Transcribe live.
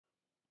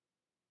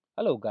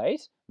Hello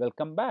guys,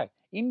 welcome back.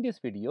 In this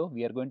video,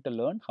 we are going to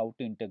learn how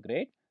to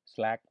integrate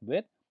Slack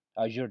with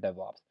Azure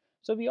DevOps.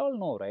 So we all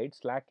know, right,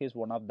 Slack is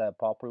one of the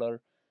popular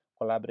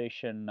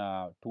collaboration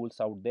tools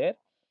out there.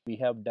 We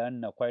have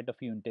done quite a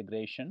few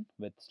integration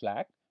with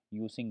Slack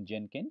using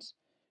Jenkins.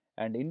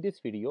 And in this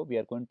video, we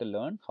are going to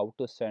learn how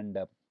to send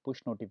a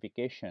push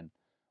notification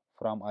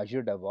from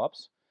Azure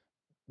DevOps.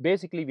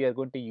 Basically, we are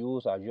going to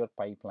use Azure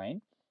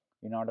pipeline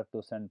in order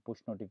to send push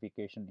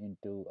notification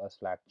into a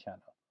Slack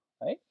channel,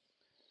 right?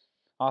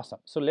 Awesome.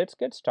 So let's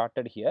get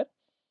started here.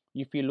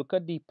 If you look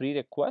at the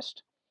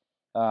pre-request,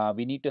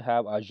 we need to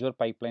have Azure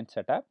pipeline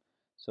set up.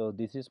 So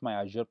this is my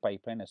Azure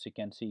pipeline, as you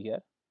can see here.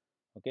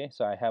 Okay,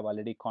 so I have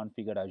already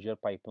configured Azure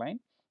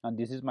pipeline, and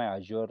this is my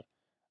Azure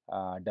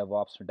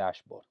DevOps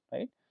dashboard,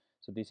 right?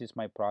 So this is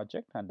my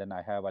project, and then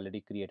I have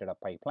already created a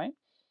pipeline.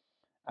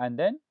 And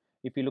then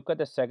if you look at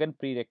the second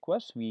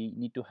prerequest, we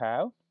need to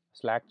have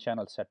Slack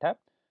channel setup.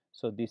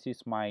 So this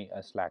is my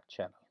Slack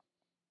channel.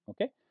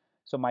 Okay,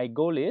 so my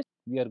goal is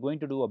we are going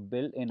to do a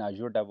build in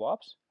Azure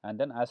DevOps, and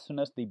then as soon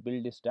as the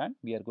build is done,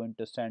 we are going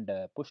to send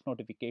a push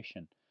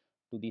notification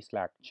to the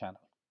Slack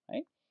channel,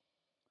 right?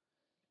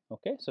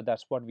 Okay, so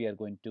that's what we are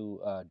going to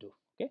do.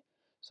 Okay,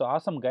 so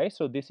awesome guys.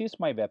 So this is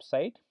my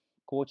website,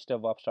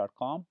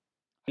 coachdevops.com.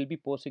 I'll be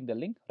posting the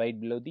link right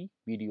below the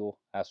video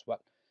as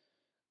well.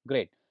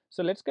 Great.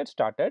 So let's get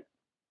started.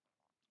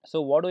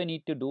 So what do I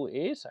need to do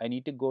is I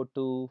need to go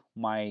to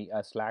my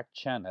Slack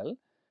channel,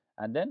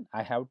 and then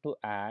I have to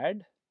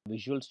add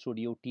Visual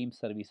Studio Team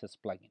Services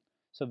plugin.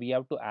 So we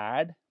have to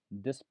add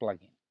this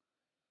plugin.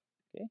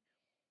 Okay,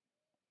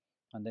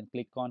 and then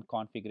click on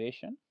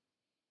configuration,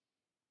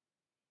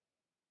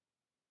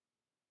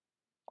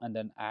 and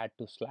then add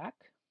to Slack.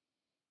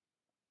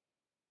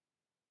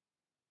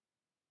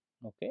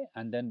 Okay,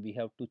 and then we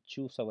have to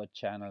choose our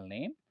channel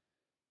name,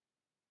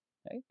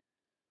 right?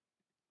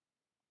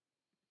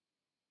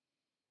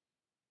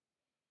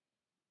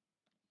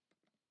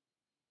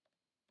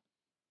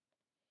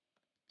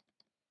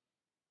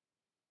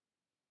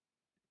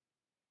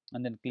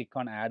 And then click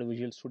on add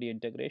Visual Studio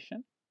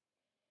integration.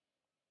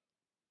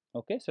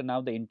 Okay, so now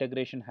the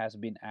integration has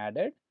been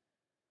added.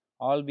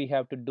 All we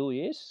have to do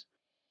is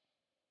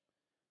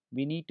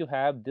we need to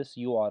have this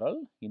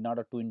URL in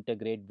order to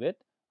integrate with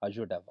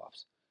Azure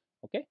DevOps.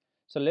 Okay,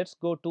 so let's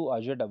go to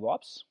Azure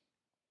DevOps.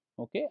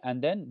 Okay,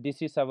 and then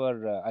this is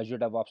our Azure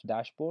DevOps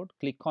dashboard.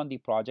 Click on the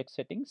project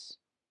settings,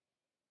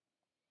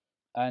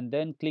 and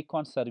then click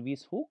on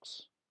service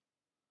hooks,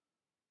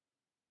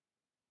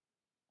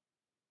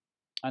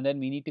 and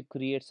then we need to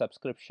create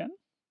subscription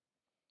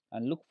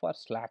and look for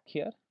Slack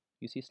here.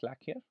 You see Slack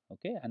here.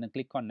 Okay, and then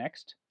click on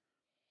next.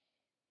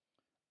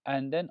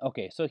 And then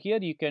okay, so here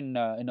you can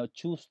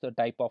choose the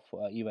type of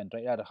event,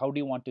 right? Or how do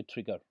you want to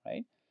trigger,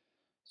 right?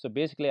 So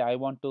basically I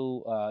want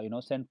to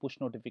send push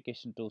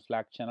notification to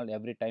Slack channel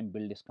every time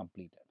build is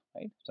completed,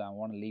 right? So I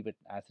want to leave it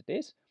as it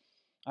is.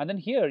 And then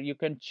here you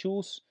can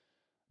choose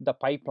the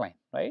pipeline,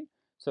 right?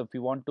 So if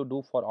you want to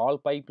do for all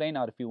pipeline,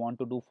 or if you want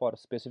to do for a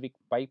specific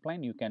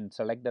pipeline, you can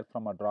select that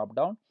from a drop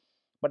down.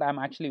 But I'm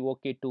actually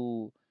okay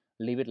to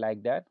leave it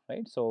like that,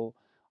 right? So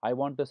I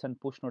want to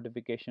send push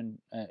notification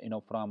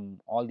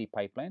from all the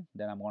pipeline,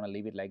 then I'm going to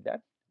leave it like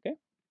that. Okay,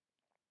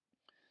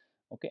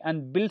 okay,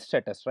 and build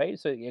status, right?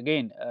 So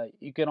again,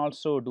 you can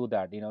also do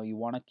that. You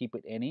want to keep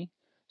it any,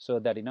 so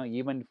that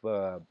even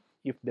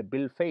if the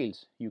build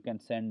fails, you can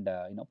send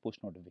push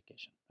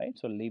notification, right?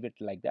 So leave it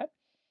like that,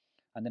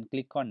 and then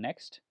click on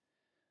next.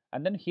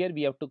 And then here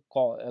we have to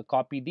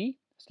copy the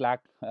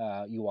Slack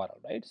URL,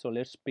 right? So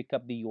let's pick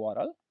up the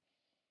URL.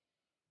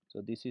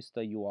 So this is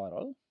the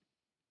URL,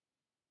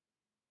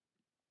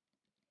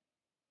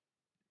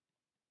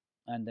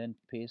 and then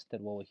paste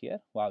that over here.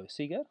 Wow,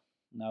 see here,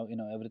 now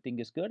everything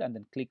is good. And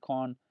then click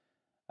on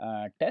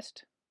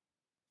test.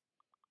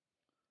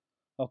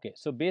 Okay,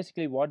 so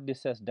basically what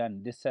this has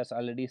done, this has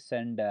already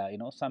sent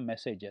some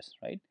messages,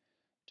 right,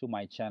 to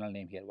my channel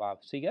name here. Wow,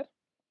 see here,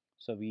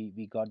 so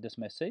we got this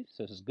message,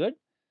 so this is good.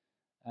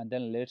 And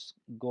then let's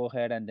go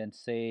ahead and then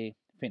say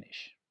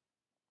finish.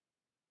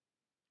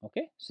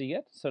 Okay, see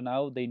here, so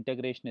now the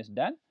integration is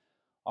done.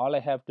 All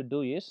I have to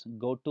do is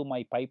go to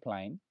my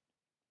pipeline.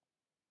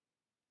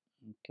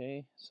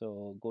 Okay,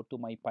 so go to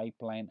my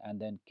pipeline and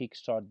then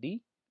kickstart the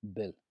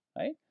build,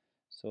 right?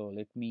 So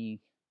let me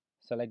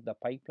select the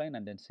pipeline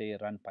and then say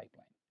run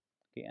pipeline.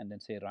 Okay, and then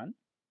say run.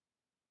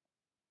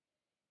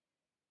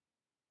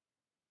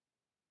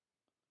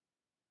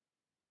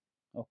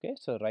 Okay,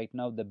 so right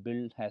now the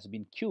build has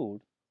been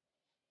queued.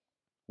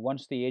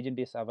 Once the agent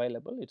is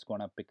available, it's going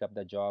to pick up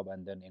the job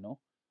and then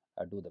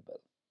do the build.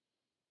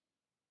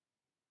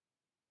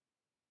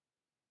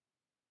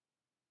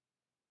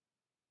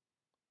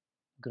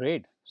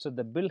 Great, so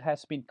the build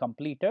has been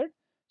completed.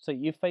 So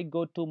if I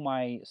go to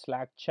my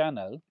Slack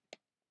channel,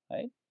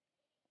 right,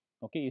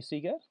 okay, you see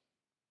here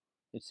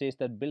it says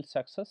that build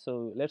success.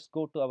 So let's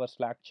go to our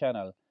Slack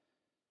channel.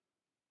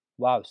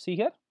 Wow, see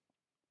here,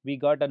 we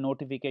got a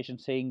notification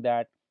saying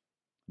that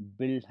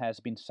build has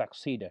been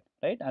succeeded,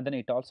 right? And then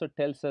it also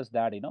tells us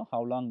that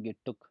how long it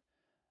took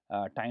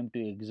time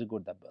to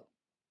execute the build,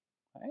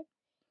 right?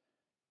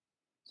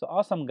 So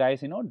awesome,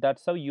 guys.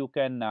 That's how you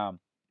can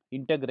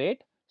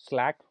integrate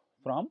Slack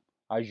from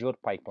Azure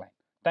pipeline.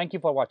 Thank you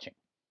for watching.